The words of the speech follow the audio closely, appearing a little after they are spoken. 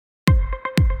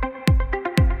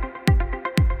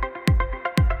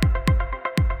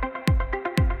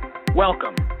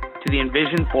Welcome to the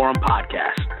Envision Forum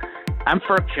podcast. I'm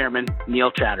FERC Chairman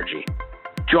Chatterjee.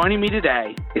 Joining me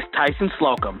today is Tyson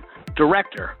Slocum,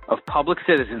 Director of Public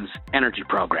Citizen's Energy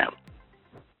Program.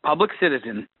 Public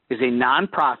Citizen is a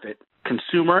nonprofit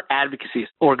consumer advocacy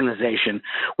organization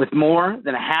with more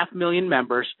than 500,000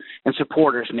 members and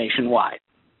supporters nationwide.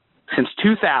 Since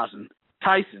 2000,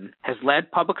 Tyson has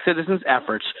led Public Citizen's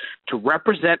efforts to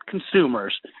represent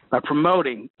consumers by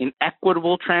promoting an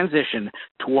equitable transition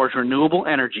towards renewable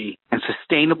energy and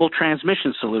sustainable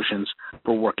transmission solutions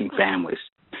for working families.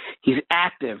 He's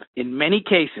active in many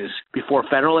cases before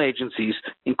federal agencies,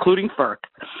 including FERC,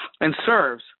 and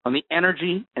serves on the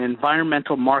Energy and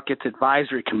Environmental Markets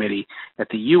Advisory Committee at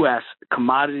the U.S.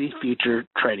 Commodity Future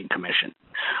Trading Commission.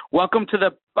 Welcome to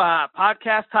the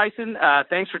podcast, Tyson.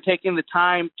 Thanks for taking the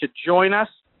time to join us.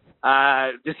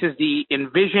 This is the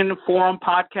Envision Forum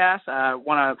podcast. I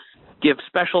want to give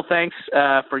special thanks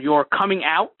for your coming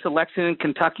out to Lexington,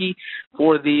 Kentucky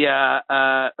for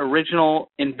the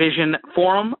original Envision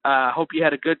Forum. Hope you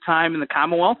had a good time in the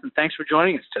Commonwealth, and thanks for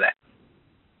joining us today.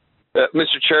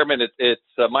 Mr. Chairman, it's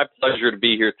my pleasure to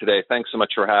be here today. Thanks so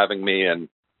much for having me, and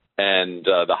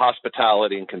the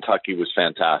hospitality in Kentucky was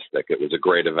fantastic. It was a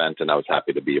great event, and I was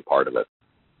happy to be a part of it.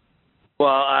 Well,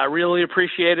 I really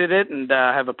appreciated it, and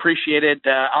have appreciated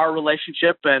our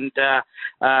relationship and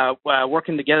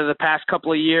working together the past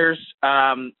couple of years.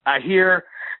 I hear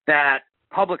that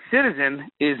Public Citizen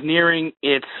is nearing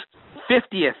its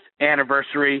 50th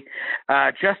anniversary,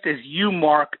 just as you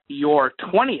mark your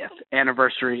 20th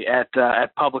anniversary at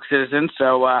Public Citizen.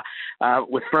 So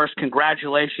with first,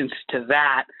 congratulations to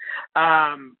that.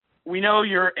 We know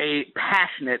you're a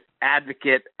passionate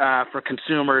advocate for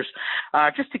consumers.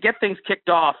 Just to get things kicked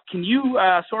off, can you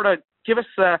sort of give us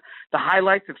the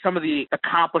highlights of some of the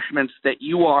accomplishments that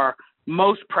you are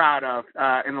most proud of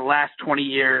in the last 20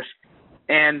 years,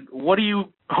 and what do you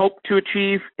hope to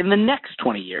achieve in the next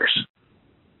 20 years?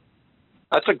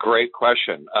 That's a great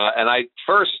question. And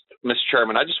first, Mr.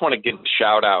 Chairman, I just want to give a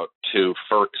shout out to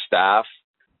FERC staff.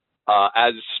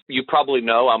 As you probably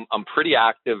know, I'm pretty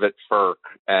active at FERC,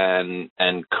 and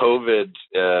COVID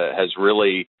has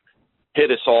really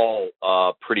hit us all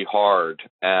pretty hard.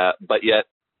 But yet,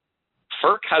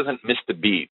 FERC hasn't missed a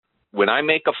beat. When I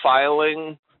make a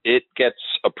filing, it gets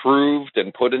approved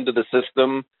and put into the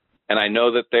system, and I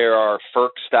know that there are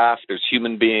FERC staff, there's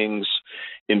human beings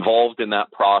involved in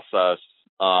that process.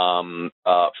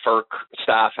 FERC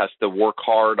staff has to work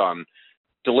hard on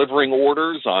delivering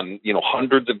orders on,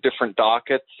 hundreds of different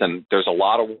dockets, and there's a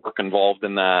lot of work involved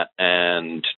in that.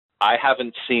 And I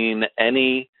haven't seen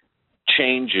any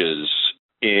changes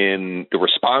in the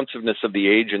responsiveness of the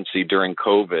agency during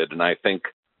COVID. And I think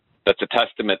that's a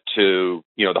testament to,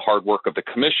 the hard work of the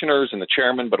commissioners and the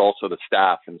chairman, but also the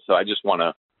staff. And so I just want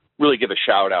to really give a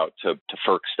shout out to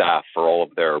FERC staff for all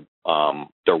of their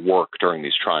work during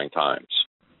these trying times.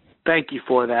 Thank you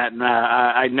for that, and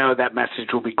I know that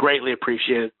message will be greatly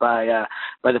appreciated by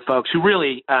the folks who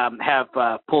really have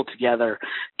pulled together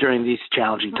during these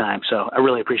challenging times. So I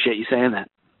really appreciate you saying that.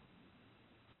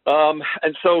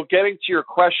 And so getting to your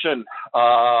question,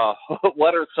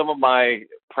 what are some of my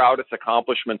proudest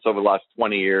accomplishments over the last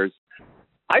 20 years?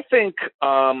 I think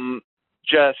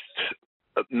just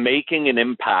making an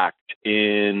impact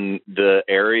in the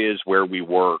areas where we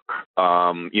work.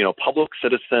 Public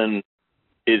Citizen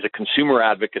is a consumer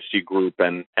advocacy group,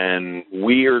 and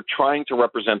we are trying to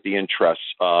represent the interests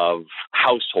of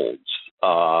households.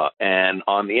 And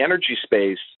on the energy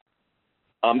space,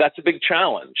 that's a big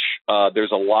challenge.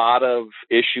 There's a lot of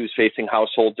issues facing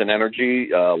households and energy.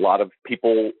 A lot of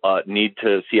people need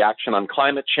to see action on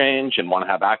climate change and want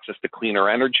to have access to cleaner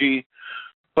energy,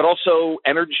 but also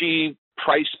energy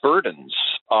price burdens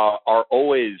are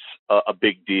always a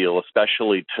big deal,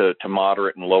 especially to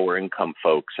moderate and lower income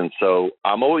folks. And so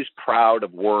I'm always proud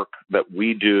of work that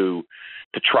we do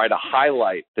to try to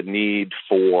highlight the need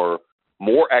for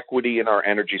more equity in our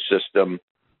energy system,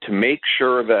 to make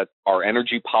sure that our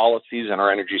energy policies and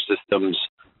our energy systems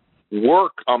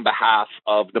work on behalf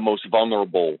of the most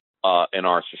vulnerable in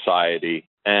our society.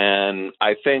 And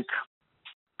I think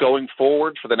going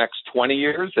forward for the next 20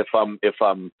 years, if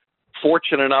I'm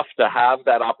fortunate enough to have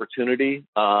that opportunity,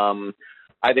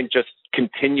 I think just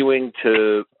continuing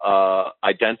to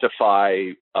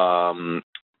identify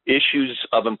issues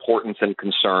of importance and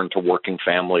concern to working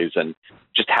families, and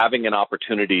just having an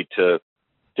opportunity to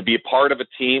be a part of a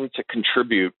team to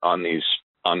contribute on these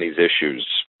issues.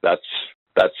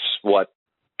 That's what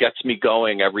gets me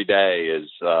going every day. Is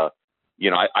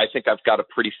I think I've got a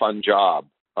pretty fun job.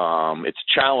 It's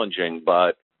challenging,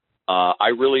 but I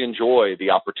really enjoy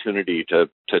the opportunity to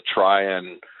try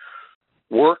and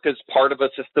work as part of a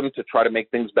system to try to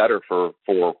make things better for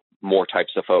more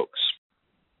types of folks.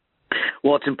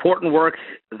 Well, it's important work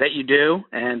that you do.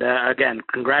 And again,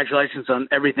 congratulations on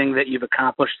everything that you've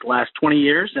accomplished the last 20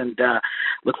 years, and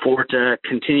look forward to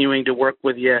continuing to work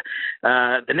with you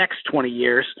the next 20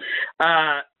 years.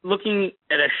 Looking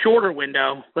at a shorter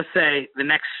window, let's say the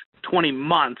next 20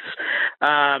 months,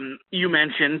 you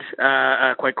mentioned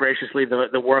quite graciously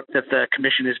the work that the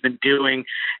Commission has been doing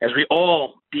as we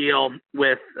all deal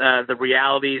with the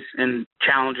realities and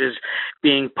challenges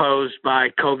being posed by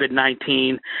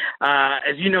COVID-19.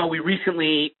 As you know, we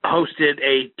recently hosted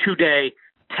a 2-day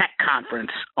tech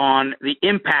conference on the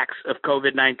impacts of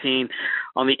COVID-19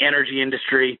 on the energy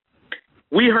industry.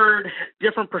 We heard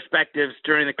different perspectives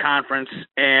during the conference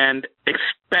and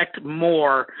expect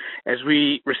more as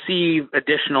we receive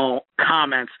additional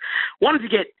comments. Wanted to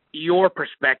get your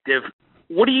perspective.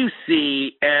 What do you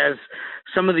see as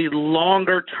some of the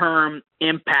longer-term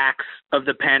impacts of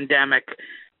the pandemic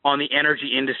on the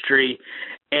energy industry,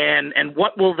 and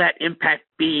what will that impact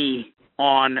be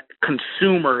on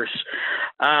consumers?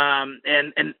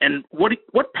 And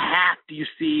what path do you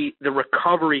see the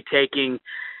recovery taking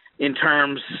in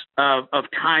terms of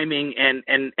timing,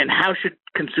 and how should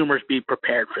consumers be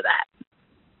prepared for that?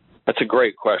 That's a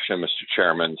great question, Mr.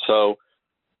 Chairman. So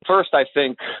first, I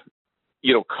think,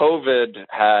 COVID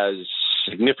has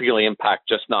significantly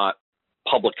impacted just not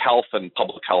public health and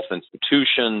public health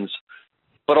institutions,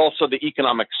 but also the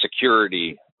economic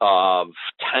security of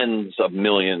tens of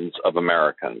millions of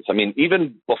Americans. I mean,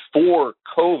 even before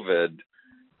COVID,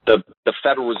 the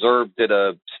Federal Reserve did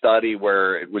a study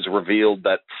where it was revealed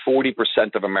that 40%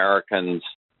 of Americans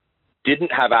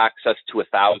didn't have access to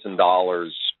 $1,000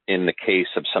 in the case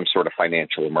of some sort of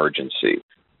financial emergency.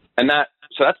 And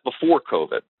so that's before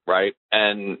COVID, right?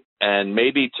 And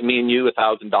maybe to me and you,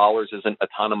 $1,000 isn't a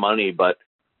ton of money, but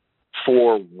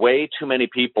for way too many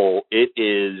people, it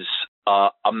is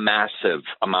a massive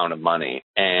amount of money.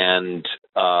 And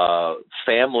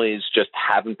families just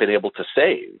haven't been able to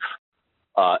save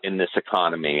in this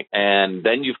economy. And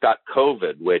then you've got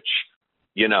COVID, which,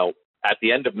 at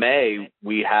the end of May,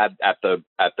 we had at the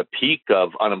peak of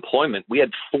unemployment, we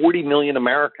had 40 million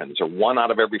Americans, or 1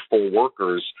 out of every 4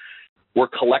 workers, were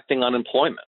collecting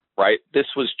unemployment, right? This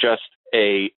was just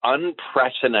a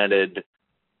unprecedented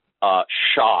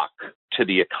shock to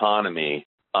the economy,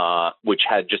 which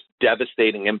had just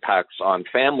devastating impacts on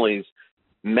families,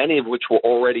 many of which were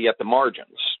already at the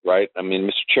margins, right? I mean,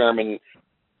 Mr. Chairman,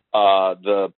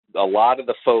 a lot of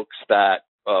the folks that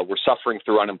were suffering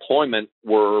through unemployment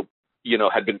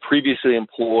had been previously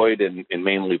employed in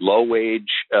mainly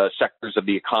low-wage sectors of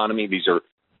the economy. These are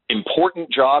important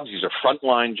jobs. These are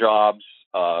frontline jobs,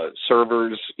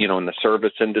 servers, in the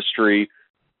service industry,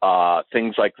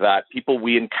 things like that. People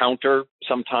we encounter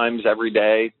sometimes every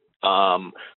day,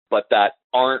 but that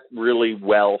aren't really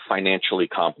well financially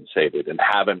compensated and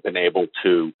haven't been able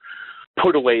to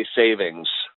put away savings.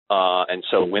 And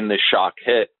so when this shock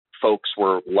hit, folks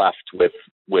were left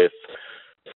with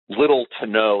little to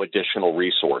no additional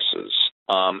resources.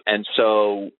 And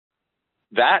so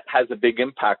that has a big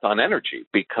impact on energy,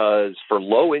 because for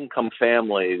low-income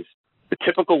families, the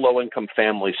typical low-income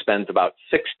family spends about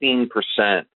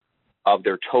 16% of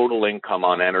their total income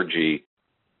on energy.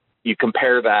 You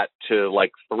compare that to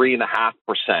like 3.5%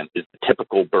 is the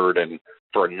typical burden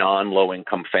for a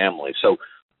non-low-income family. So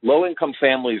low-income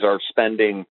families are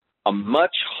spending a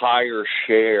much higher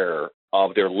share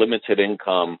of their limited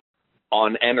income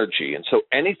on energy. And so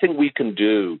anything we can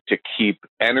do to keep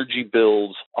energy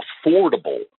bills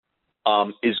affordable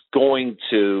is going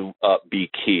to be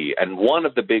key. And one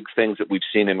of the big things that we've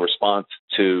seen in response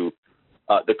to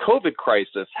the COVID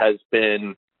crisis has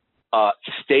been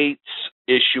states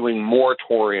issuing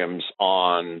moratoriums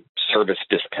on service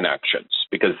disconnections.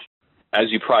 Because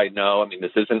as you probably know, I mean,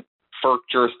 this isn't FERC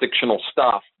jurisdictional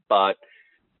stuff, but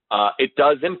it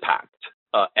does impact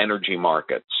energy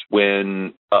markets.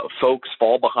 When folks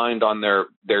fall behind on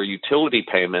their utility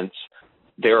payments,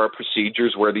 there are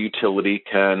procedures where the utility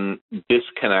can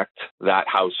disconnect that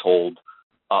household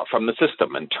from the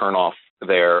system and turn off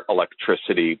their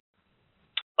electricity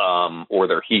or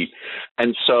their heat.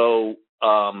 And so,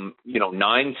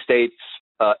 9 states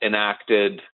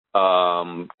enacted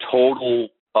total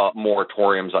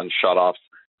moratoriums on shutoffs.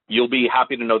 You'll be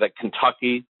happy to know that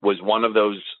Kentucky was one of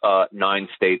those 9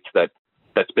 states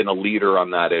that's been a leader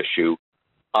on that issue.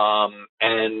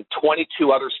 And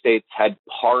 22 other states had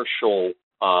partial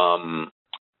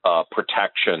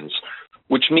protections,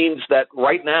 which means that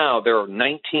right now there are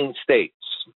 19 states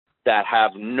that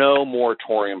have no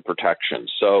moratorium protection.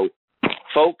 So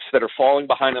folks that are falling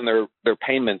behind on their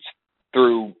payments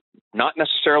through not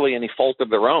necessarily any fault of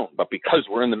their own, but because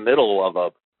we're in the middle of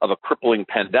a crippling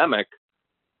pandemic,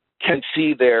 can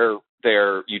see their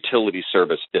utility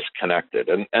service disconnected.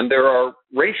 And there are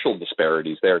racial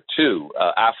disparities there too.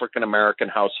 African American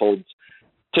households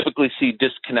typically see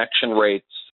disconnection rates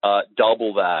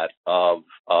double that of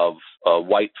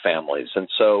white families. And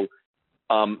so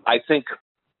I think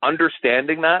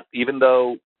understanding that, even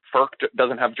though FERC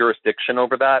doesn't have jurisdiction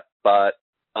over that, but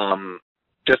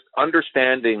just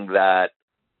understanding that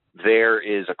there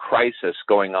is a crisis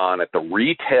going on at the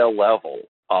retail level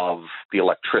of the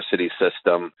electricity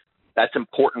system, that's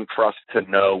important for us to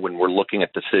know when we're looking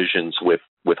at decisions with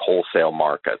wholesale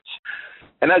markets.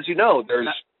 And as you know,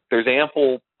 there's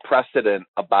ample precedent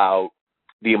about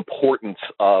the importance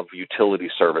of utility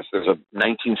service. There's a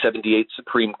 1978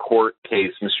 Supreme Court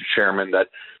case, Mr. Chairman, that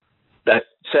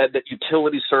said that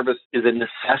utility service is a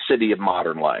necessity of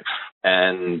modern life,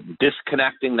 and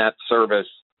disconnecting that service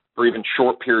for even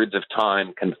short periods of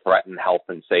time can threaten health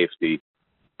and safety.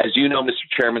 As you know, Mr.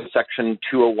 Chairman, Section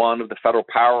 201 of the Federal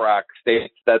Power Act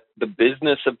states that the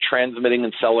business of transmitting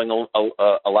and selling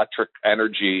electric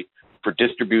energy for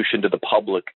distribution to the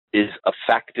public is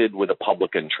affected with a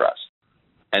public interest.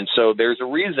 And so there's a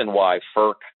reason why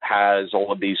FERC has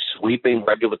all of these sweeping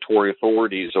regulatory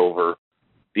authorities over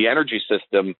the energy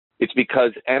system. It's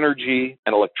because energy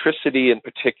and electricity in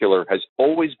particular has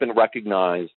always been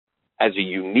recognized as a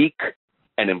unique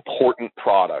and important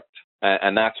product.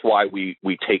 And that's why we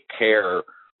take care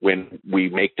when we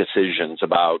make decisions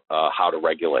about how to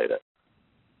regulate it.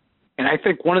 And I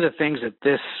think one of the things that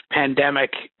this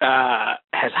pandemic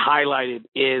has highlighted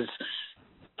is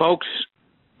folks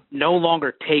no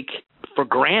longer take for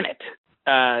granted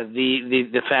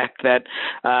the fact that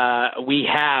we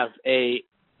have a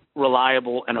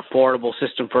reliable and affordable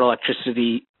system for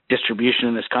electricity distribution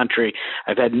in this country.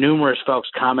 I've had numerous folks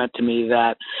comment to me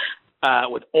that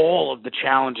with all of the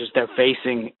challenges they're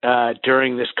facing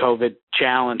during this COVID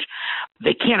challenge,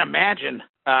 they can't imagine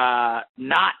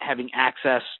not having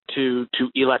access to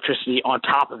electricity on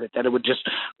top of it, that it would just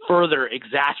further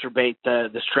exacerbate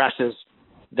the stresses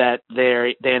that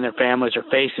they and their families are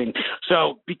facing.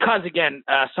 So because, again,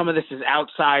 some of this is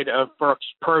outside of FERC's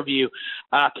purview,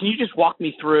 can you just walk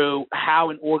me through how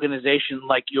an organization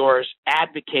like yours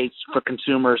advocates for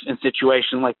consumers in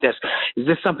situations like this? Is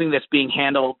this something that's being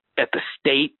handled at the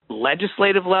state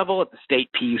legislative level, at the state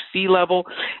PUC level?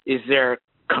 Is there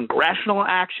congressional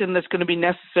action that's going to be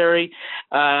necessary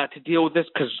to deal with this?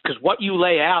 Because what you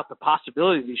lay out, the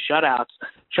possibility of these shutoffs,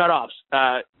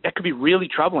 that could be really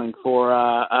troubling for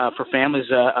families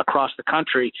across the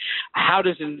country. How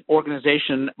does an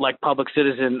organization like Public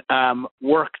Citizen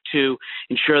work to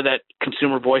ensure that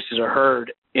consumer voices are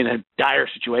heard in a dire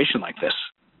situation like this?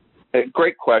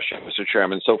 Great question, Mr.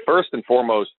 Chairman. So first and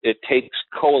foremost, it takes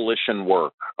coalition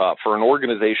work. For an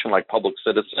organization like Public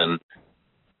Citizen,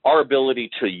 our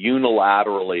ability to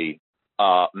unilaterally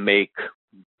make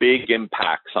big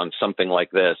impacts on something like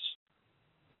this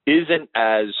isn't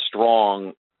as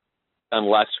strong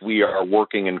unless we are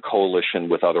working in coalition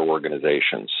with other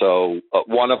organizations. So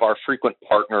one of our frequent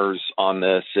partners on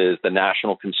this is the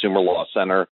National Consumer Law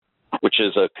Center, which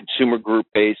is a consumer group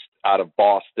based out of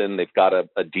Boston. They've got a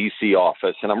DC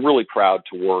office, and I'm really proud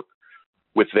to work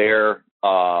with their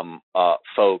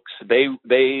folks.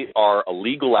 They are a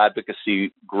legal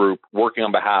advocacy group working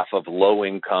on behalf of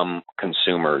low-income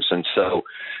consumers. And so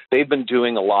they've been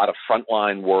doing a lot of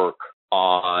frontline work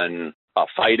on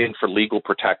fighting for legal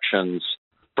protections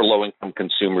for low-income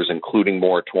consumers, including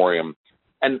moratorium.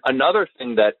 And another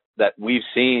thing that we've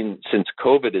seen since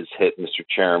COVID has hit, Mr.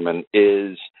 Chairman,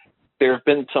 is there have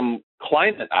been some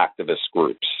climate activist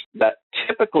groups that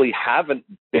typically haven't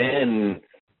been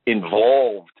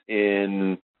involved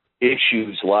in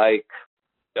issues like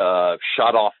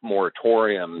shut-off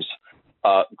moratoriums,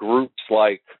 groups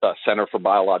like Center for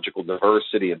Biological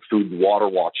Diversity and Food and Water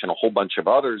Watch and a whole bunch of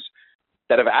others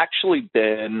that have actually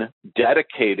been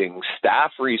dedicating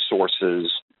staff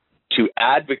resources to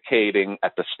advocating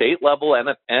at the state level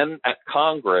and at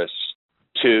Congress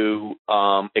to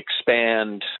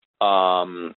expand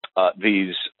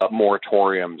these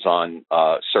moratoriums on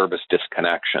service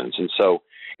disconnections. And so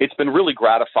it's been really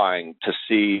gratifying to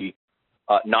see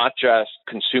not just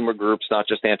consumer groups, not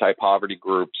just anti-poverty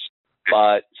groups,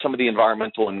 but some of the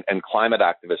environmental and climate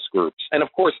activist groups. And of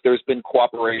course, there's been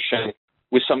cooperation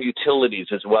with some utilities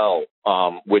as well,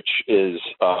 which is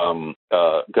going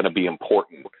to be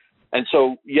important. And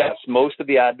so, yes, most of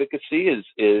the advocacy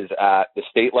is at the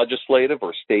state legislative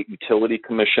or state utility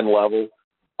commission level.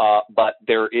 But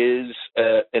there is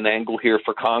an angle here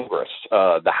for Congress.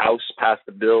 The House passed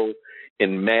a bill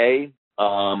in May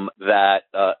that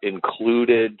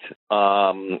included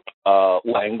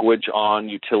language on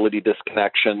utility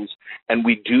disconnections, and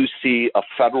we do see a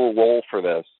federal role for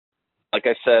this. Like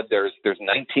I said, there's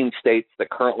 19 states that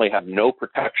currently have no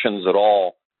protections at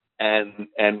all, and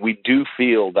we do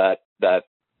feel that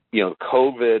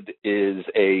COVID is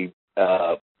a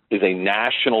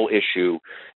national issue,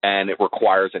 and it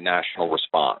requires a national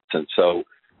response. And so,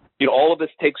 all of this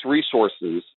takes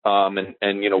resources, and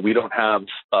we don't have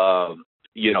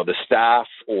the staff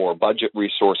or budget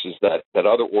resources that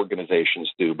other organizations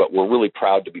do, but we're really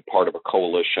proud to be part of a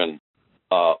coalition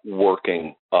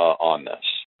working on this.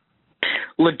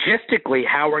 Logistically,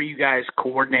 how are you guys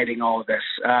coordinating all of this?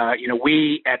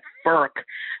 We at FERC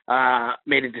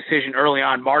made a decision early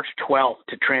on March 12th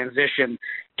to transition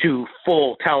to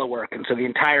full telework. And so the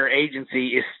entire agency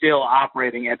is still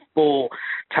operating at full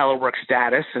telework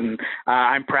status. And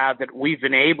I'm proud that we've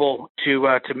been able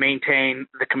to maintain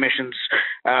the commission's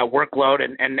workload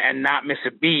and not miss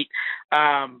a beat.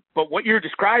 But what you're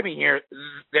describing here,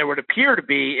 there would appear to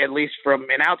be, at least from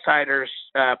an outsider's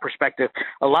perspective,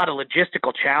 a lot of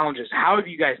logistical challenges. How have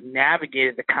you guys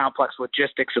navigated the complex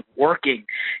logistics of working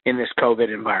in this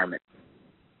COVID environment?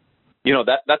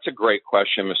 That's a great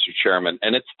question, Mr. Chairman,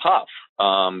 and it's tough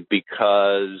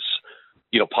because,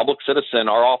 Public Citizen,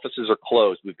 our offices are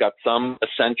closed. We've got some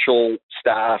essential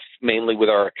staff, mainly with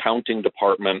our accounting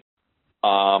department,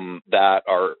 that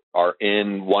are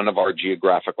in one of our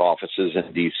geographic offices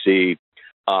in D.C.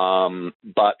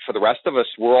 But for the rest of us,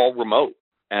 we're all remote,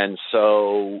 and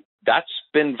so that's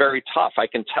been very tough. I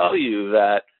can tell you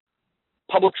that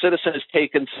Public Citizen has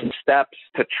taken some steps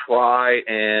to try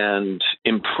and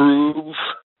improve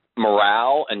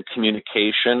morale and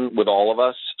communication with all of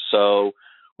us. So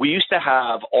we used to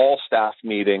have all staff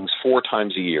meetings 4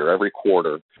 times a year, every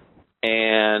quarter.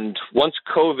 And once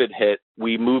COVID hit,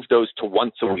 we moved those to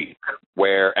once a week,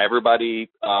 where everybody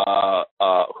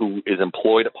who is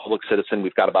employed at Public Citizen,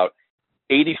 we've got about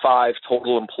 85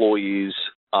 total employees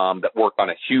that work on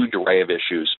a huge array of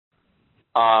issues.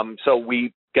 So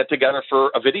we get together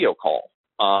for a video call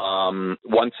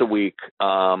once a week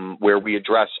where we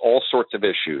address all sorts of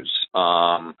issues,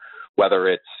 whether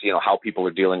it's, how people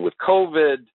are dealing with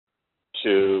COVID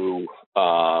to,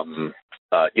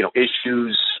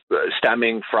 issues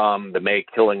stemming from the May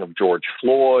killing of George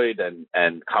Floyd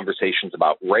and conversations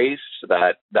about race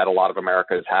that a lot of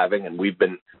America is having. And we've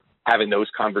been having those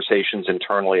conversations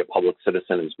internally at Public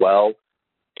Citizen as well,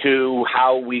 to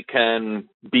how we can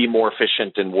be more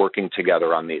efficient in working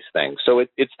together on these things. So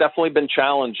it's definitely been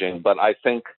challenging, but I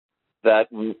think that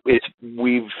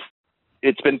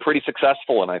it's been pretty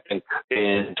successful. And I think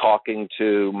in talking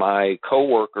to my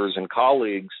coworkers and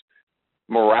colleagues,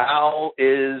 morale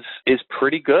is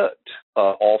pretty good,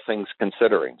 all things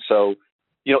considering. So,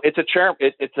 it's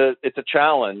a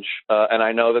challenge, and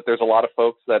I know that there's a lot of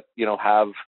folks that have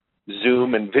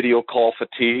Zoom and video call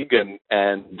fatigue,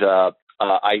 and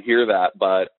I hear that,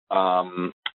 but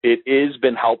it has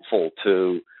been helpful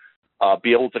to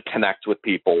be able to connect with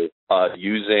people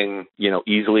using,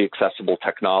 easily accessible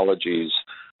technologies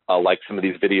like some of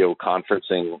these video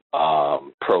conferencing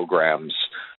programs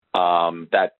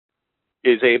that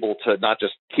is able to not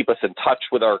just keep us in touch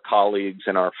with our colleagues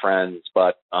and our friends,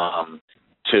 but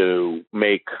to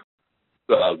make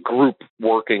group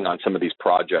working on some of these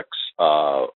projects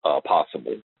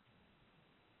possible.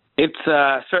 It's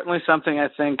certainly something, I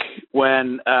think,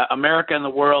 when America and the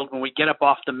world, when we get up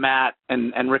off the mat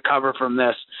and recover from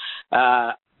this,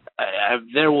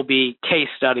 there will be case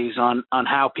studies on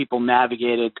how people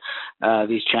navigated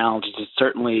these challenges. It's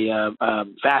certainly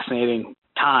fascinating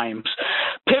times.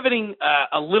 Pivoting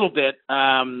a little bit,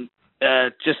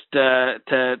 just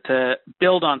to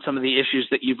build on some of the issues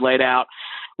that you've laid out.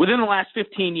 Within the last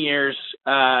 15 years,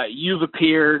 you've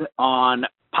appeared on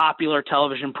popular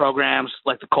television programs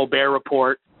like the Colbert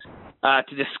Report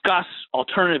to discuss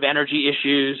alternative energy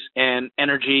issues and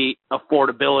energy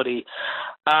affordability.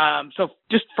 So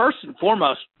just first and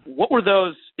foremost, what were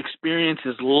those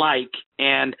experiences like,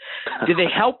 and did they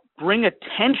help bring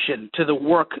attention to the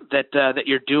work that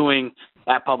you're doing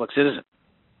at Public Citizen?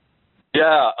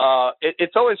 Yeah,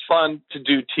 it's always fun to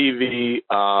do TV,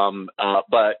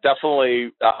 but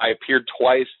definitely I appeared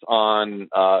twice on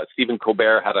Stephen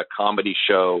Colbert had a comedy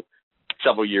show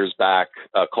several years back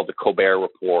called The Colbert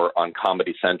Report on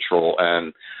Comedy Central,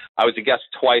 and I was a guest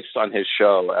twice on his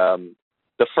show.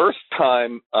 The first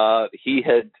time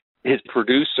his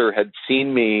producer had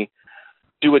seen me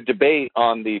do a debate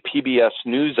on the PBS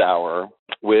NewsHour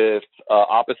with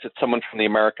opposite someone from the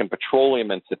American Petroleum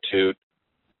Institute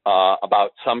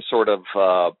about some sort of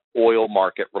oil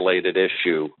market related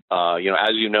issue.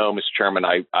 As you know, Mr. Chairman,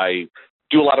 I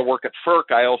do a lot of work at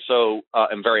FERC. I also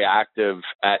am very active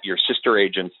at your sister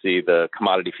agency, the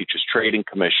Commodity Futures Trading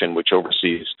Commission, which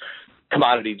oversees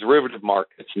commodity derivative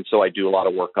markets. And so I do a lot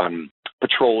of work on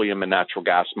petroleum and natural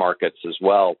gas markets as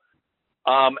well.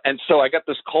 And so I got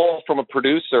this call from a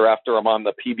producer after I'm on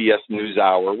the PBS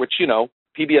NewsHour, which,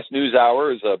 PBS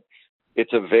NewsHour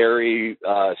it's a very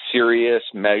serious,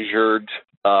 measured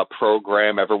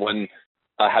program. Everyone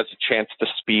has a chance to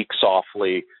speak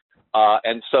softly.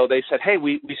 And so they said, hey,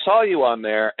 we saw you on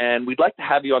there, and we'd like to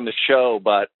have you on the show,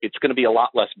 but it's going to be a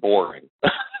lot less boring.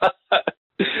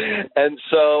 And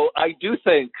so I do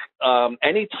think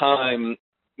anytime,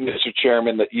 Mr.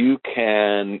 Chairman, that you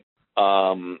can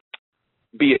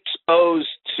be exposed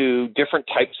to different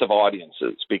types of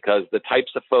audiences, because the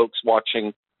types of folks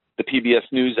watching the PBS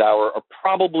NewsHour are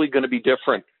probably going to be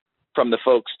different from the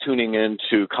folks tuning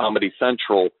into Comedy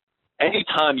Central.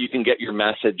 Anytime you can get your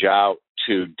message out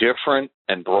to different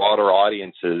and broader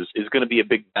audiences is going to be a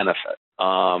big benefit.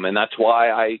 And that's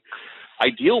why I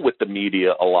deal with the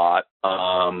media a lot.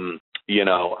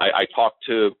 I talk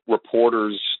to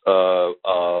reporters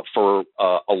for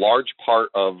a large part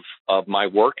of my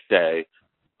workday,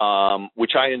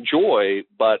 which I enjoy,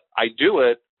 but I do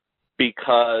it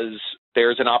because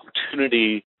there's an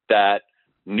opportunity that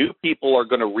new people are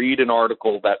going to read an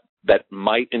article that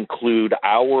might include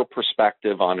our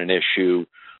perspective on an issue,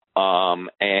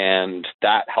 and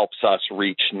that helps us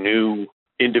reach new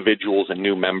individuals and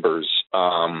new members.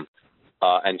 And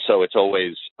so it's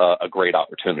always a great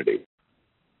opportunity.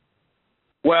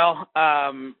 Well,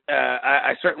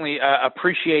 I certainly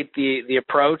appreciate the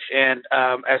approach, and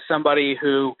as somebody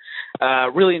who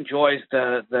really enjoys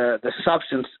the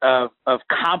substance of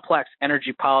complex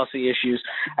energy policy issues,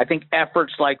 I think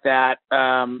efforts like that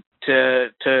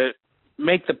to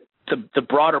make the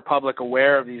broader public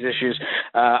aware of these issues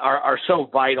are so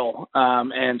vital,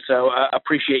 and so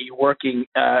appreciate you working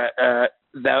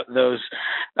those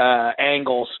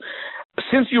angles.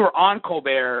 Since you were on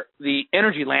Colbert, the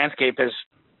energy landscape has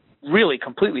really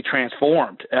completely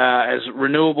transformed as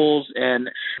renewables and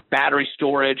battery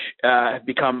storage have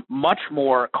become much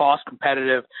more cost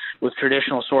competitive with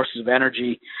traditional sources of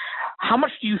energy. How much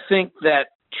do you think that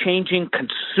changing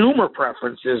consumer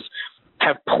preferences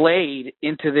have played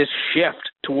into this shift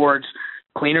towards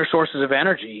cleaner sources of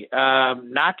energy,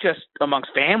 not just amongst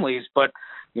families, but,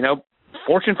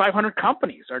 Fortune 500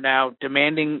 companies are now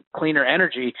demanding cleaner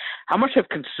energy. How much have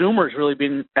consumers really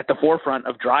been at the forefront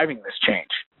of driving this change?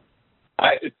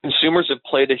 Consumers have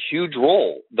played a huge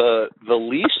role. The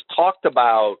least talked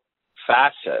about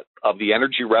facet of the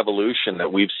energy revolution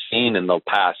that we've seen in the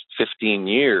past 15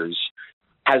 years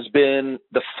has been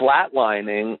the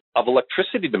flatlining of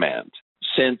electricity demand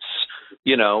since,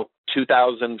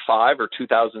 2005 or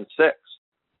 2006.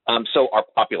 So our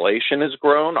population has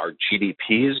grown, our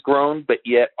GDP has grown, but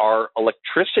yet our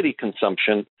electricity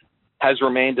consumption has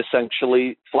remained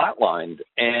essentially flatlined.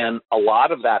 And a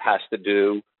lot of that has to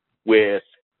do with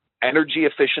energy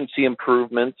efficiency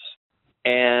improvements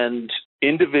and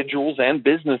individuals and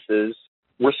businesses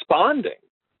responding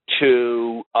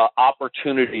to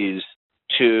opportunities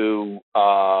to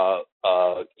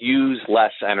use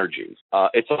less energy.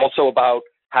 It's also about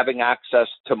having access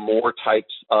to more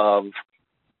types of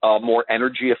more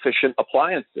energy efficient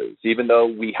appliances. Even though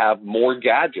we have more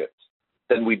gadgets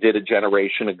than we did a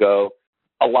generation ago,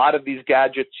 a lot of these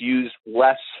gadgets use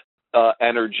less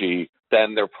energy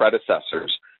than their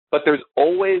predecessors. But there's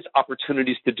always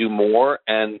opportunities to do more.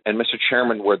 And Mr.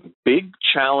 Chairman, where the big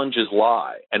challenges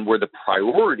lie and where the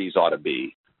priorities ought to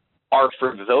be are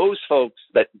for those folks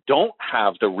that don't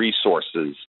have the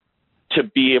resources to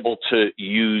be able to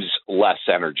use less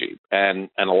energy. And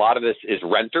a lot of this is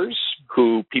renters,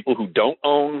 people who don't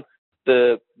own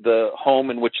the home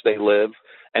in which they live.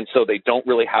 And so they don't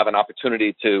really have an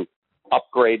opportunity to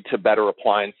upgrade to better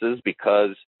appliances,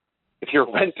 because if you're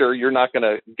a renter, you're not going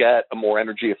to get a more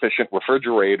energy efficient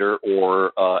refrigerator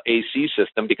or AC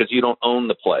system because you don't own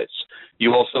the place.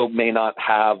 You also may not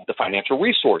have the financial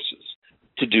resources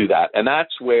to do that. And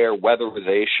that's where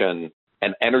weatherization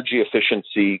and energy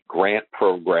efficiency grant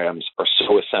programs are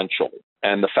so essential.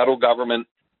 And the federal government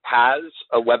has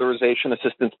a weatherization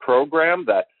assistance program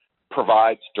that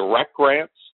provides direct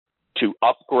grants to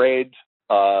upgrade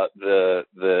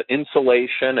the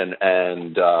insulation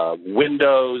and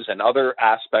windows and other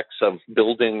aspects of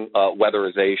building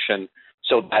weatherization,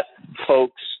 so that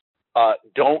folks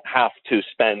don't have to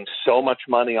spend so much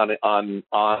money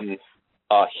on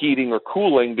heating or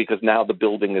cooling, because now the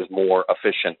building is more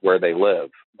efficient where they live.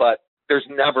 But there's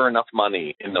never enough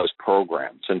money in those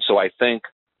programs. And so I think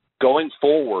going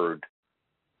forward,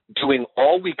 doing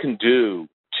all we can do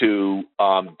to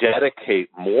dedicate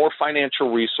more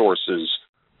financial resources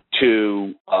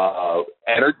to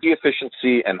energy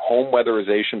efficiency and home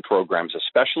weatherization programs,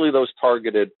 especially those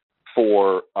targeted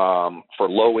for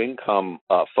low-income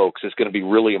folks, is going to be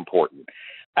really important.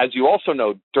 As you also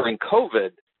know, during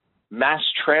COVID, mass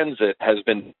transit has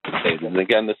been, and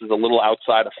again, this is a little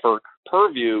outside of FERC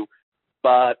purview,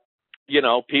 but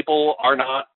people are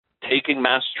not taking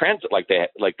mass transit like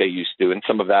they used to, and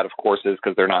some of that, of course, is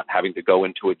because they're not having to go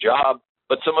into a job,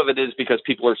 but some of it is because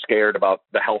people are scared about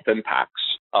the health impacts,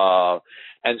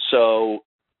 and so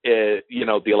the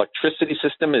electricity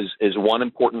system is one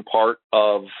important part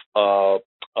of our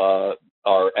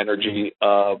energy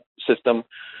system,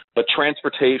 but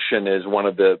transportation is one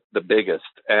of the biggest.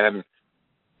 And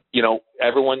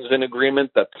everyone's in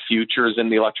agreement that the future is in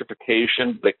the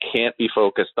electrification, but it can't be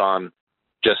focused on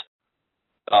just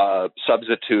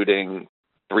substituting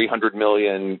 300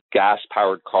 million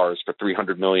gas-powered cars for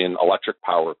 300 million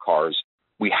electric-powered cars.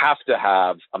 We have to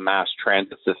have a mass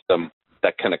transit system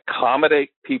that can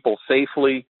accommodate people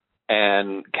safely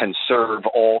and can serve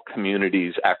all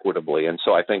communities equitably. And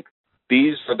so I think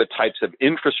these are the types of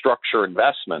infrastructure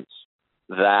investments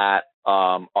that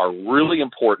are really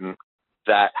important,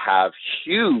 that have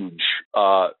huge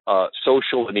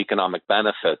social and economic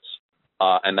benefits,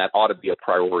 and that ought to be a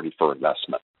priority for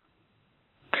investment.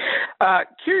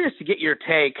 Curious to get your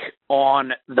take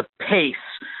on the pace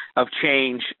of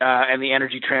change and the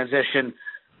energy transition.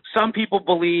 Some people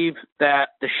believe that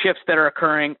the shifts that are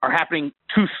occurring are happening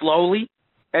too slowly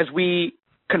as we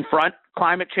confront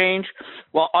climate change,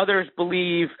 while others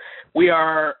believe we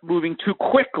are moving too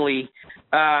quickly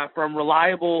away from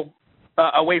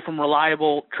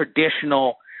reliable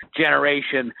traditional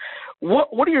generation.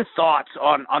 What are your thoughts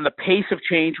on the pace of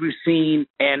change we've seen,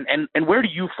 and where do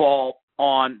you fall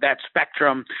on that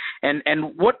spectrum, and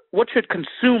what should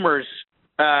consumers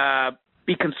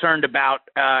be concerned about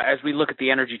as we look at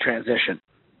the energy transition?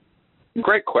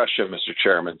 Great question, Mr.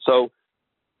 Chairman. So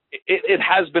it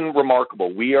has been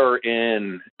remarkable. We are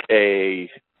in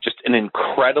just an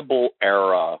incredible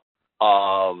era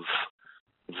of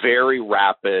very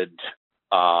rapid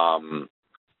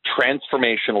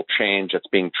transformational change that's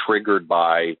being triggered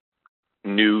by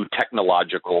new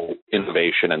technological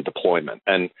innovation and deployment.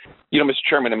 And, Mr.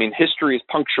 Chairman, history is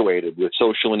punctuated with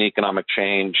social and economic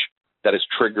change that is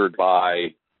triggered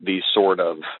by these sort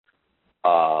of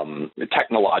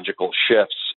technological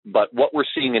shifts. But what we're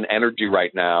seeing in energy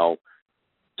right now,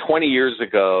 20 years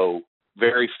ago,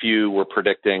 very few were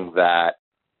predicting that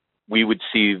we would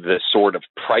see the sort of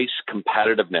price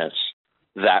competitiveness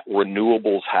that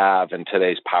renewables have in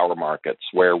today's power markets,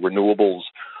 where renewables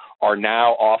are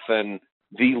now often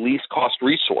the least cost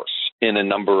resource in a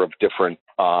number of different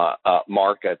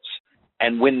markets.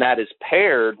 And when that is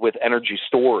paired with energy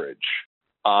storage,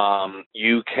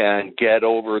 you can get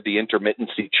over the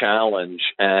intermittency challenge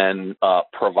and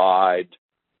provide,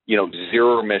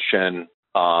 zero emission,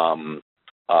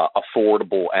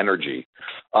 affordable energy.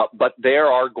 But there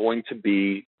are going to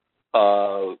be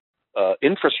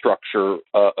infrastructure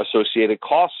associated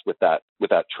costs with that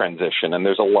transition, and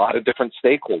there's a lot of different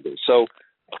stakeholders. So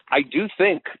I do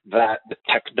think that the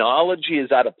technology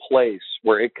is at a place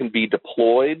where it can be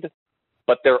deployed,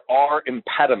 but there are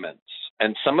impediments.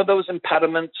 And some of those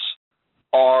impediments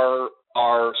are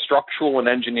structural and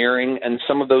engineering, and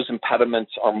some of those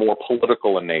impediments are more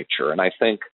political in nature. And I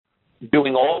think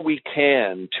doing all we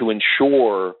can to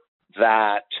ensure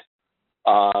that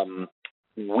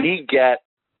we get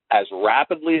as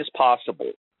rapidly as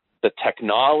possible the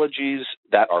technologies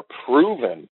that are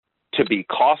proven to be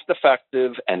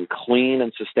cost-effective and clean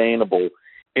and sustainable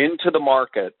into the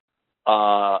market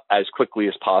as quickly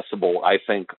as possible, I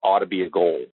think ought to be a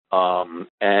goal.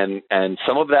 And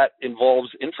some of that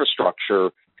involves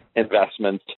infrastructure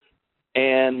investment.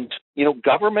 And,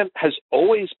 government has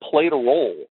always played a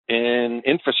role in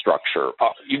infrastructure.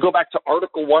 You go back to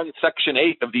Article 1, Section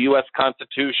 8 of the U.S.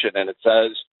 Constitution, and it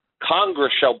says,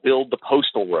 Congress shall build the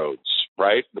postal roads,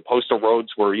 right? The postal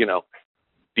roads were,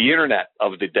 the internet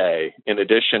of the day, in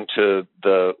addition to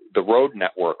the road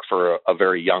network for a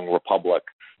very young republic.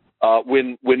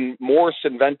 When Morse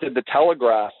invented the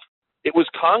telegraph, it was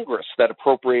Congress that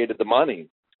appropriated the money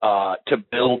to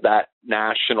build that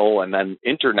national and then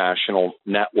international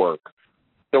network.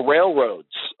 The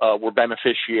railroads were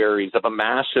beneficiaries of a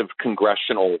massive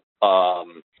congressional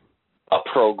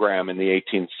program in the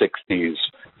 1860s.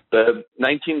 The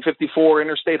 1954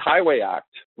 Interstate Highway Act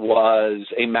was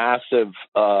a massive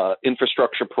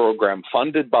infrastructure program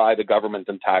funded by the government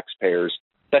and taxpayers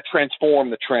that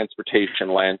transformed the transportation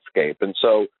landscape. And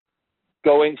so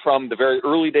going from the very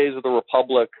early days of the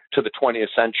Republic to the 20th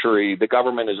century, the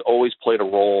government has always played a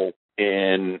role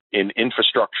in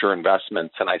infrastructure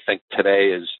investments, and I think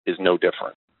today is no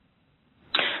different.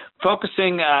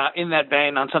 Focusing in that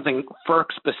vein on something FERC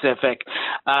specific,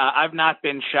 I've not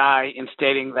been shy in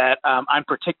stating that I'm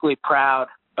particularly proud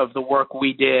of the work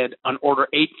we did on Order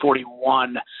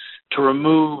 841 to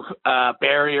remove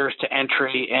barriers to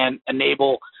entry and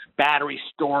enable battery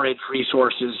storage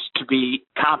resources to be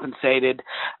compensated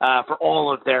for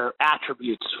all of their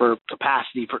attributes, for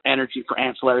capacity, for energy, for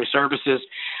ancillary services.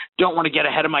 Don't want to get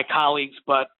ahead of my colleagues,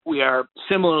 but we are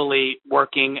similarly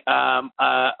working on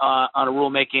a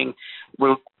rulemaking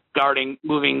regarding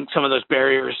moving some of those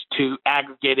barriers to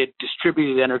aggregated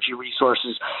distributed energy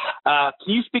resources. Can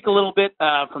you speak a little bit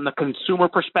from the consumer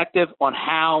perspective on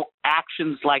how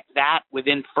actions like that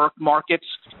within FERC markets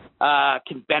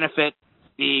can benefit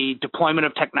the deployment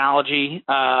of technology,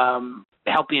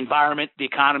 help the environment, the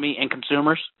economy, and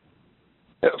consumers?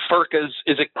 FERC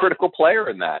is a critical player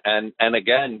in that. And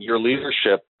again, your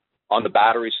leadership on the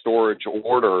battery storage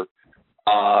order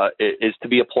is to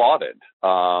be applauded.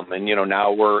 And,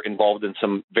 now we're involved in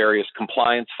some various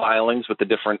compliance filings with the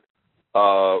different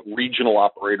regional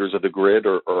operators of the grid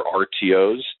or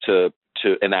RTOs to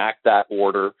enact that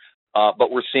order.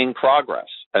 But we're seeing progress.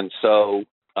 And so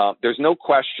there's no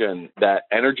question that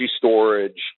energy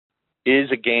storage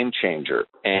is a game changer.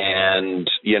 And,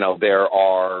 there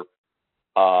are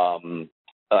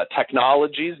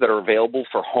technologies that are available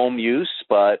for home use,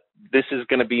 but this is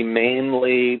going to be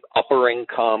mainly upper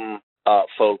income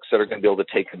folks that are going to be able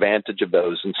to take advantage of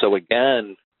those. And so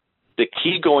again, the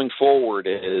key going forward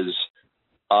is,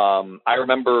 I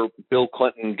remember Bill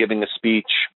Clinton giving a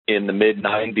speech in the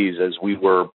mid-90s as we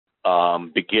were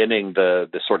beginning the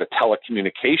sort of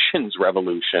telecommunications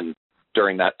revolution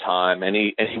during that time. And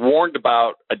he warned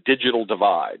about a digital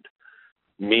divide,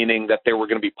 meaning that there were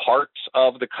going to be parts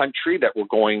of the country that were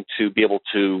going to be able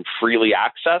to freely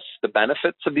access the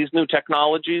benefits of these new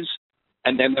technologies.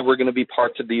 And then there were going to be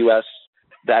parts of the U.S.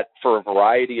 that, for a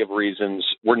variety of reasons,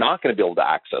 were not going to be able to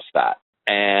access that.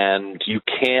 And you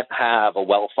can't have a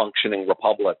well-functioning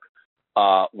republic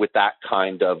with that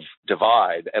kind of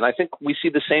divide. And I think we see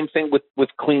the same thing with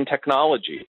clean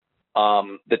technology.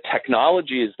 The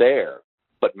technology is there,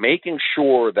 but making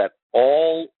sure that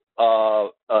all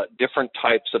different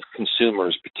types of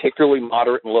consumers, particularly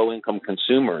moderate and low-income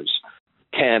consumers,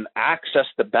 can access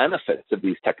the benefits of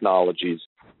these technologies.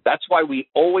 That's why we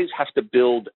always have to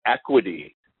build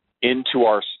equity into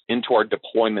our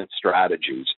deployment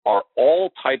strategies. Are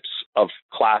all types of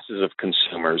classes of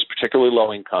consumers, particularly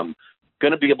low-income,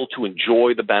 going to be able to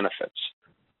enjoy the benefits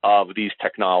of these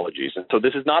technologies? And so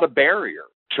this is not a barrier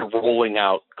to rolling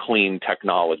out clean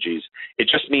technologies. It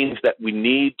just means that we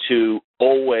need to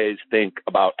always think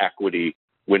about equity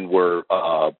when we're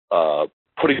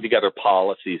putting together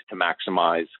policies to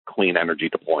maximize clean energy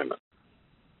deployment.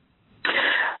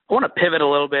 I want to pivot a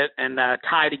little bit and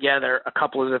tie together a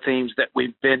couple of the themes that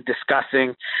we've been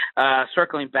discussing,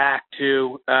 circling back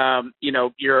to,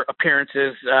 your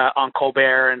appearances on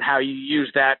Colbert and how you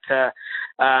use that to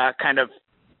kind of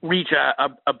reach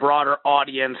a broader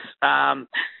audience.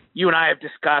 You and I have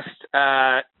discussed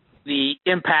the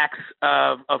impacts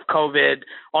of COVID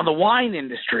on the wine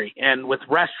industry, and with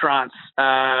restaurants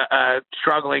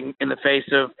struggling in the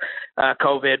face of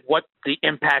COVID, what the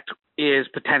impact is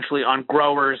potentially on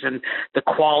growers and the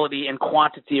quality and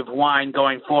quantity of wine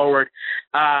going forward.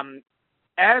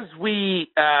 As we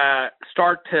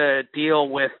start to deal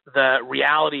with the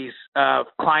realities of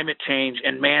climate change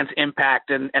and man's impact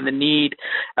and the need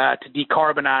to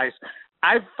decarbonize,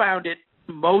 I've found it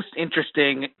most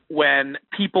interesting when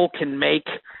people can make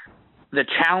the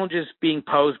challenges being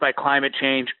posed by climate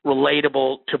change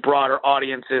relatable to broader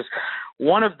audiences.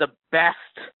 One of the best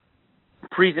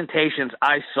presentations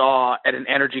I saw at an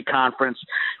energy conference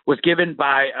was given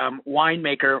by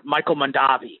winemaker Michael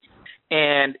Mondavi.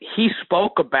 And he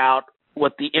spoke about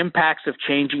what the impacts of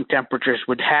changing temperatures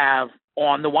would have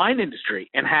on the wine industry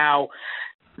and how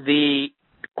the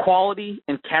quality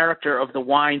and character of the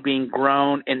wine being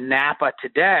grown in Napa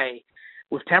today,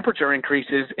 with temperature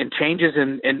increases and changes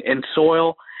in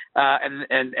soil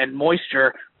and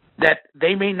moisture, that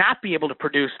they may not be able to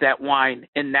produce that wine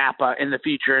in Napa in the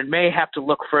future and may have to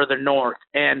look further north.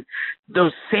 And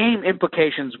those same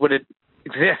implications would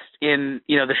exist in,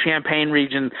 the Champagne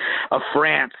region of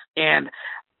France. And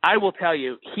I will tell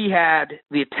you, he had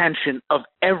the attention of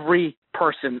every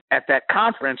person at that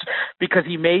conference because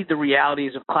he made the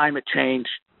realities of climate change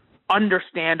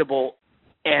understandable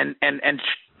and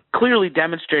clearly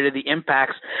demonstrated the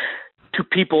impacts to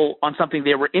people on something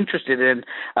they were interested in,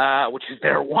 which is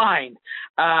their wine.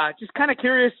 Just kind of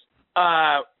curious,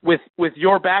 with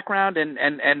your background and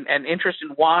interest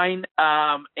in wine,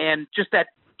 and just that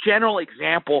general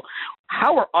example,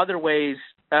 how are other ways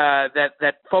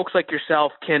that folks like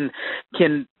yourself can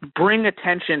bring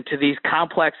attention to these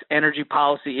complex energy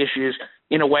policy issues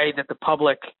in a way that the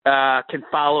public can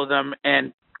follow them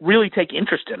and really take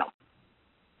interest in them?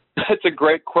 That's a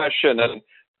great question. And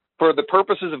for the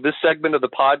purposes of this segment of the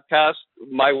podcast,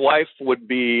 my wife would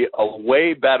be a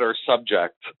way better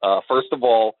subject. First of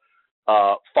all,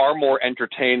 far more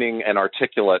entertaining and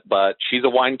articulate, but she's a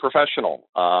wine professional.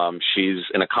 She's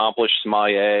an accomplished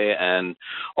sommelier and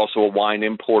also a wine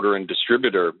importer and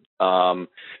distributor.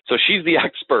 So she's the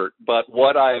expert. But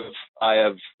what I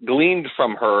have gleaned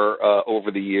from her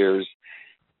over the years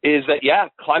is that,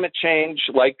 climate change,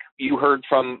 like you heard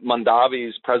from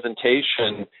Mandavi's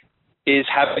presentation, is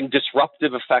having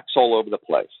disruptive effects all over the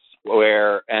place.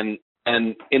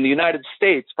 And in the United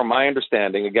States, from my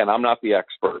understanding, again, I'm not the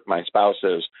expert, my spouse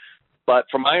is, but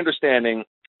from my understanding,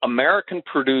 American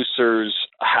producers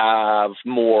have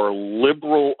more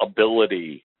liberal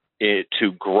ability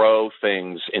to grow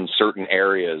things in certain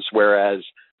areas, whereas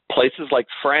places like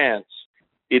France,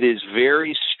 it is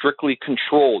very strictly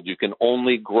controlled. You can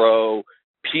only grow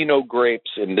Pinot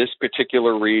grapes in this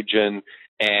particular region,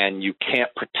 and you can't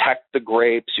protect the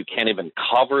grapes. You can't even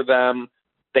cover them.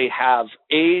 They have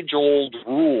age-old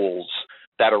rules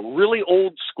that are really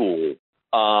old school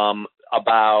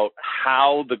about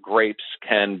how the grapes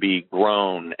can be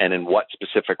grown and in what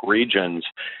specific regions.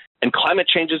 And climate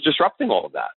change is disrupting all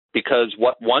of that, because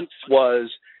what once was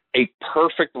a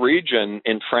perfect region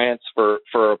in France for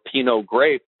a Pinot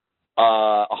grape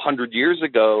 100 years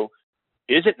ago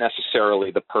isn't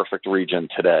necessarily the perfect region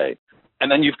today.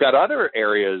 And then you've got other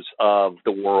areas of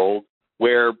the world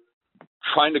where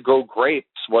trying to grow grapes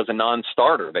was a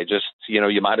non-starter. They just,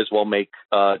 you might as well make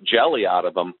jelly out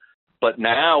of them. But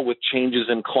now with changes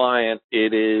in climate,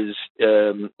 it is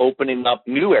opening up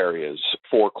new areas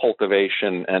for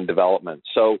cultivation and development.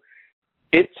 So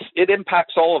it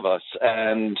impacts all of us.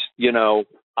 And,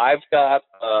 I've got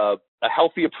a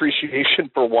healthy appreciation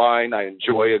for wine. I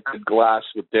enjoy a good glass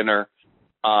with dinner,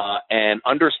 and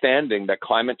understanding that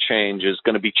climate change is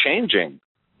going to be changing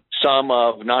some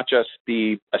of not just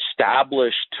the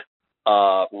established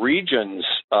regions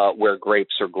where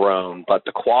grapes are grown, but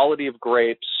the quality of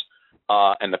grapes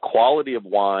and the quality of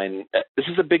wine. This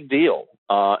is a big deal,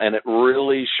 and it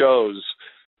really shows,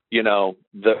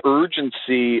 the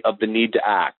urgency of the need to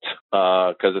act,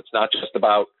 because it's not just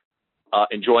about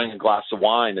enjoying a glass of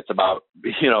wine. It's about,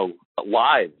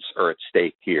 lives are at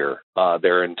stake here.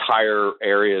 There are entire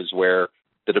areas where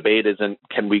the debate isn't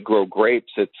can we grow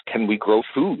grapes, it's can we grow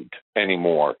food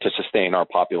anymore to sustain our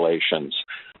populations.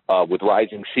 With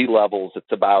rising sea levels,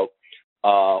 it's about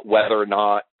whether or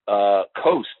not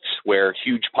coasts where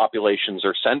huge populations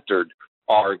are centered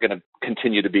are going to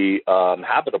continue to be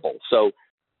habitable. So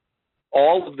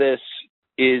all of this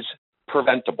is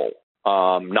preventable,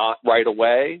 not right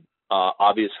away.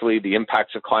 Obviously, the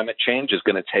impacts of climate change is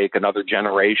going to take another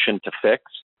generation to fix,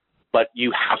 but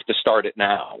you have to start it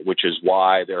now, which is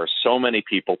why there are so many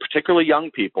people, particularly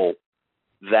young people,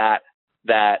 that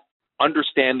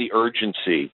understand the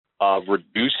urgency of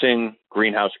reducing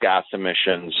greenhouse gas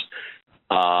emissions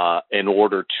in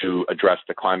order to address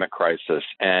the climate crisis.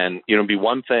 And, it'd be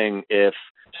one thing if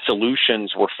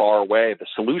solutions were far away. The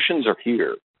solutions are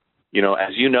here.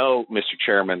 As you know, Mr.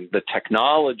 Chairman, the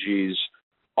technologies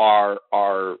are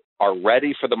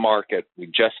ready for the market. We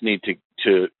just need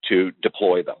to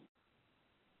deploy them.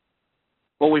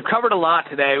 Well, we've covered a lot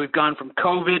today. We've gone from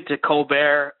COVID to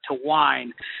Colbert to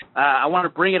wine. I want to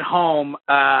bring it home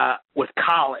with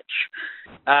college.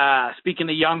 Speaking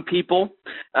to young people,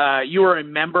 you are a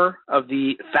member of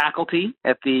the faculty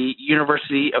at the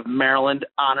University of Maryland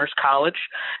Honors College,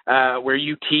 where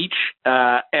you teach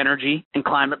energy and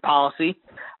climate policy.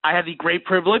 I had the great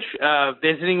privilege of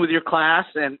visiting with your class,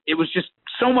 and it was just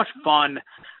so much fun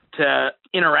to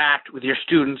interact with your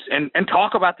students and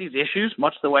talk about these issues,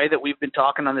 much the way that we've been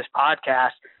talking on this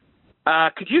podcast.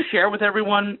 Could you share with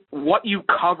everyone what you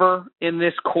cover in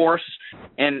this course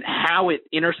and how it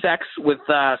intersects with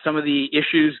some of the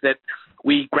issues that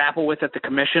we grapple with at the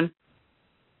Commission?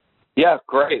 Yeah,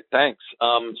 great. Thanks.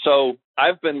 So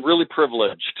I've been really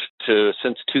privileged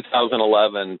since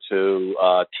 2011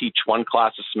 to teach one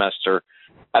class a semester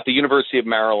at the University of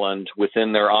Maryland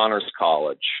within their honors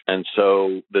college. And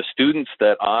so the students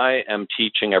that I am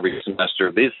teaching every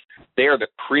semester, they are the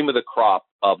cream of the crop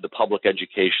of the public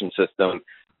education system.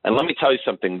 And let me tell you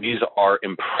something, these are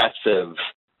impressive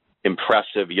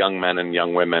impressive young men and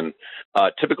young women.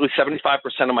 Typically, 75%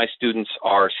 of my students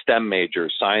are STEM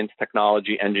majors: science,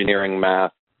 technology, engineering,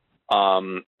 math.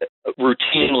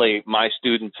 Routinely, my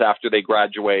students, after they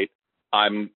graduate,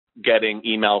 I'm getting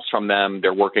emails from them.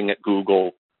 They're working at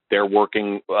Google. They're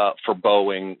working for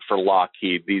Boeing, for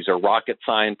Lockheed. These are rocket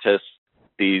scientists.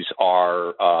 These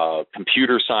are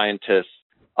computer scientists.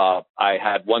 I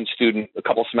had one student a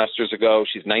couple semesters ago.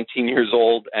 She's 19 years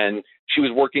old, and she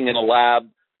was working in a lab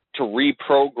to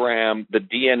reprogram the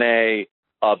DNA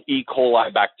of E.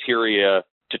 coli bacteria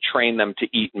to train them to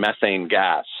eat methane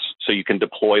gas, so you can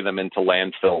deploy them into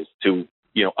landfills to,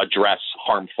 address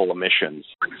harmful emissions.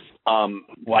 A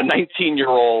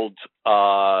 19-year-old,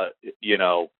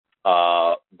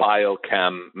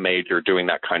 biochem major doing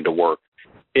that kind of work.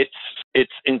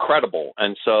 It's incredible.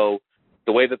 And so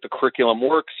the way that the curriculum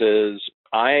works is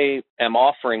I am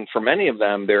offering for many of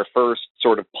them their first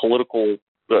sort of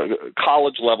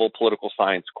college level political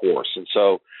science course. And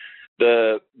so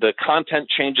the content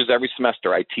changes every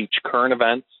semester. I teach current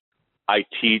events. I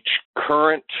teach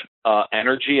current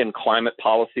energy and climate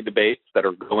policy debates that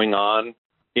are going on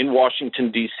in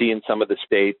Washington, D.C. and some of the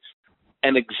states,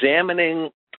 and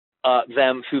examining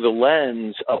them through the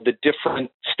lens of the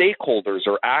different stakeholders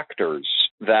or actors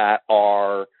that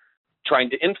are trying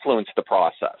to influence the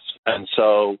process. And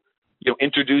so,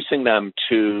 introducing them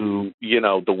to,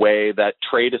 the way that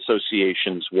trade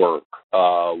associations work,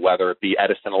 whether it be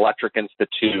Edison Electric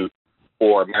Institute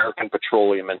or American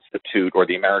Petroleum Institute or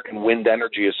the American Wind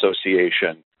Energy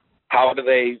Association. How do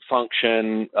they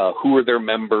function? Who are their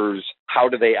members? How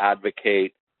do they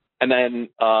advocate? And then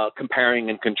comparing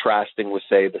and contrasting with,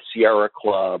 say, the Sierra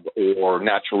Club or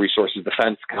Natural Resources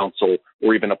Defense Council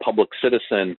or even a public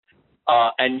citizen,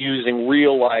 and using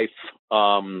real-life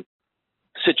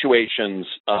situations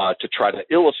to try to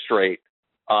illustrate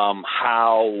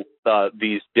how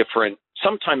these different,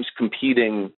 sometimes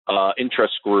competing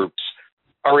interest groups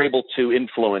are able to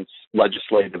influence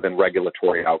legislative and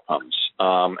regulatory outcomes.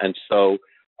 And so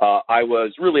I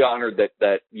was really honored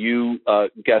that you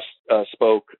guest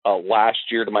spoke last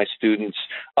year to my students.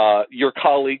 Your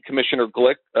colleague, Commissioner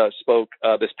Glick, spoke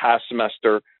this past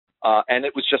semester, and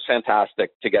it was just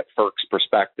fantastic to get FERC's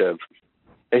perspective.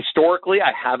 Historically,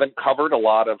 I haven't covered a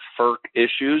lot of FERC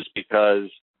issues because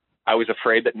I was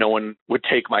afraid that no one would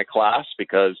take my class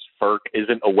because FERC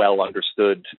isn't a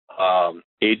well-understood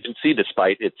agency,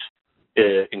 despite its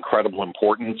incredible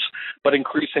importance. But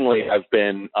increasingly, I've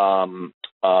been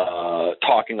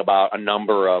talking about a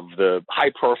number of the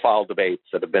high-profile debates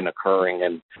that have been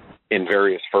occurring in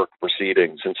various FERC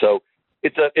proceedings. And so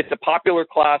it's a popular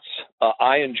class.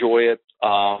 I enjoy it.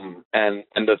 And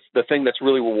the thing that's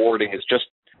really rewarding is just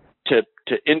to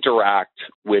interact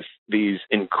with these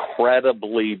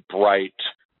incredibly bright,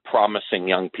 promising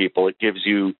young people. It gives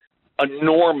you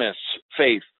enormous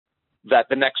faith that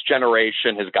the next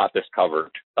generation has got this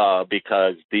covered,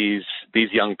 because these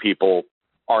young people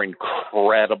are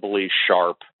incredibly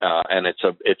sharp, and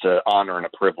it's an honor and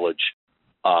a privilege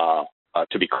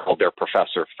to be called their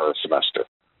professor for a semester.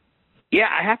 Yeah,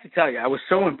 I have to tell you, I was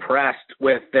so impressed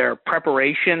with their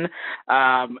preparation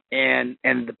and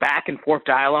the back and forth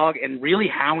dialogue, and really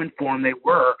how informed they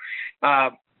were.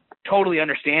 Totally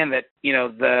understand that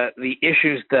the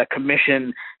issues the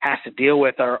commission has to deal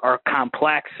with are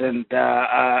complex, and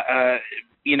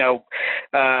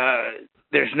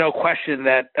there's no question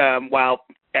that while,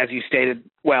 as you stated,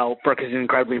 FERC is an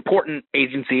incredibly important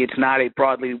agency, it's not a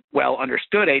broadly well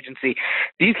understood agency.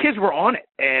 These kids were on it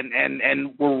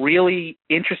and were really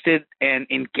interested and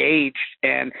engaged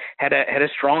and had a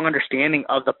strong understanding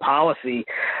of the policy.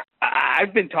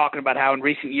 I've been talking about how in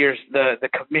recent years the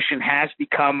commission has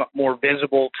become more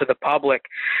visible to the public.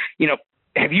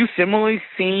 Have you similarly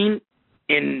seen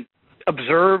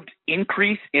observed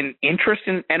increase in interest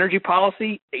in energy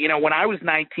policy? When I was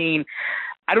 19,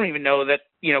 I don't even know that,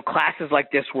 classes like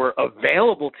this were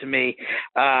available to me.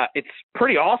 It's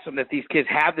pretty awesome that these kids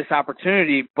have this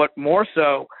opportunity, but more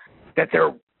so that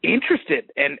they're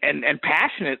interested and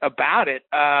passionate about it.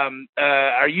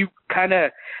 Are you kind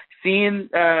of seeing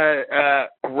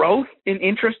growth in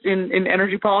interest in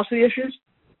energy policy issues?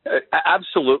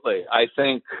 Absolutely. I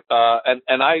think,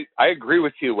 and I agree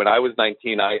with you. When I was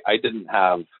 19, I didn't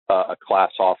have a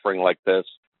class offering like this.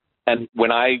 And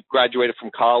when I graduated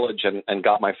from college and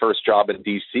got my first job in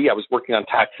D.C., I was working on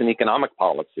tax and economic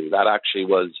policy. That actually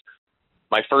was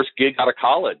my first gig out of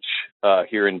college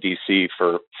here in D.C.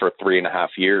 for 3.5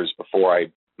 years before I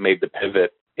made the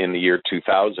pivot in the year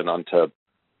 2000 onto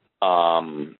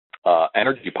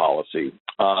energy policy.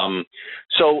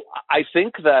 So I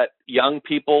think that young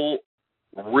people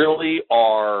really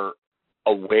are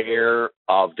aware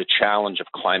of the challenge of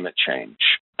climate change.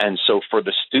 And so for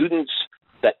the students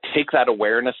that take that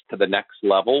awareness to the next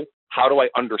level, how do I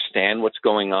understand what's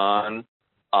going on?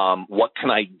 What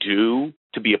can I do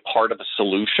to be a part of a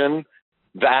solution?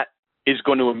 That is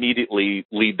going to immediately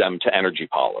lead them to energy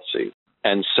policy.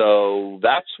 And so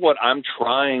that's what I'm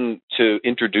trying to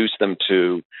introduce them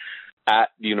to at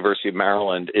the University of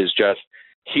Maryland, is just,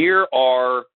 here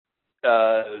are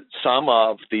some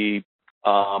of the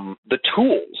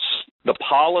tools, the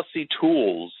policy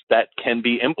tools that can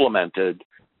be implemented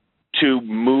to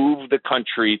move the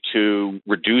country to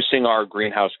reducing our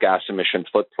greenhouse gas emission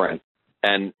footprint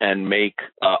and make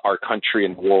our country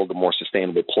and world a more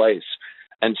sustainable place.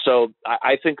 And so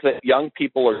I think that young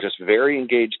people are just very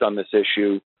engaged on this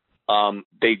issue.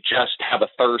 They just have a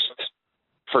thirst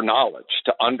for knowledge,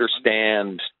 to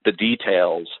understand the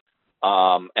details.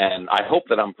 And I hope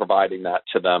that I'm providing that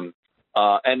to them.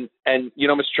 And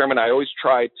Mr. Chairman, I always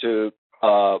try to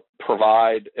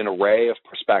provide an array of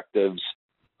perspectives.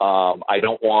 I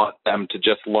don't want them to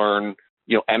just learn,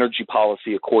 energy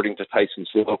policy according to Tyson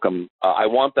Slocum. I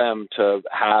want them to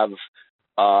have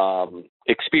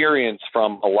experience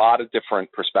from a lot of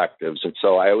different perspectives. And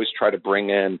so I always try to bring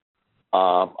in a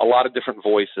lot of different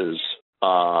voices,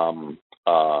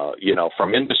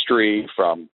 from industry,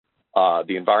 from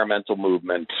the environmental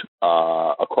movement,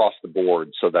 across the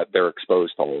board, so that they're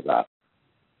exposed to all of that.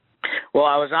 Well,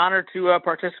 I was honored to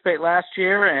participate last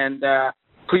year, and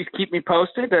please keep me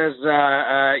posted as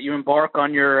you embark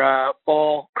on your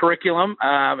fall curriculum.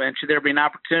 And should there be an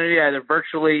opportunity, either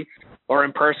virtually or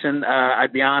in person,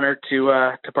 I'd be honored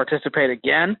to participate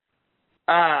again.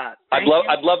 I'd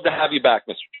love to have you back,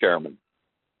 Mr. Chairman.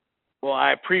 Well,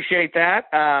 I appreciate that.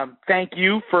 Thank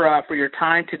you for your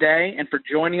time today and for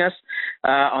joining us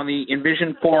on the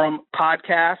Envision Forum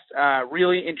podcast.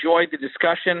 Really enjoyed the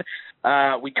discussion.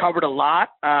 We covered a lot.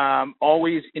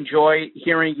 Always enjoy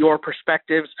hearing your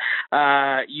perspectives.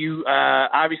 You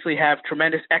obviously have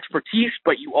tremendous expertise,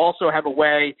 but you also have a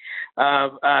way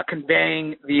of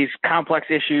conveying these complex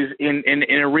issues in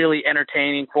a really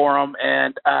entertaining forum.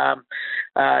 And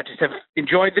just have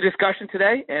enjoyed the discussion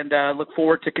today, and look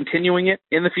forward to continuing it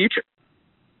in the future.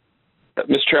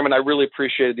 Mr. Chairman, I really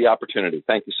appreciated the opportunity.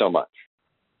 Thank you so much.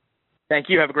 Thank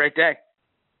you. Have a great day.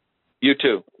 You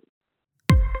too.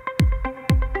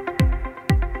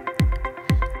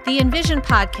 The Envision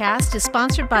podcast is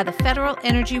sponsored by the Federal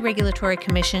Energy Regulatory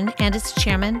Commission and its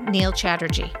chairman, Neil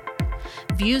Chatterjee.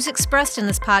 Views expressed in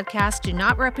this podcast do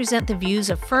not represent the views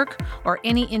of FERC or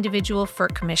any individual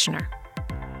FERC commissioner.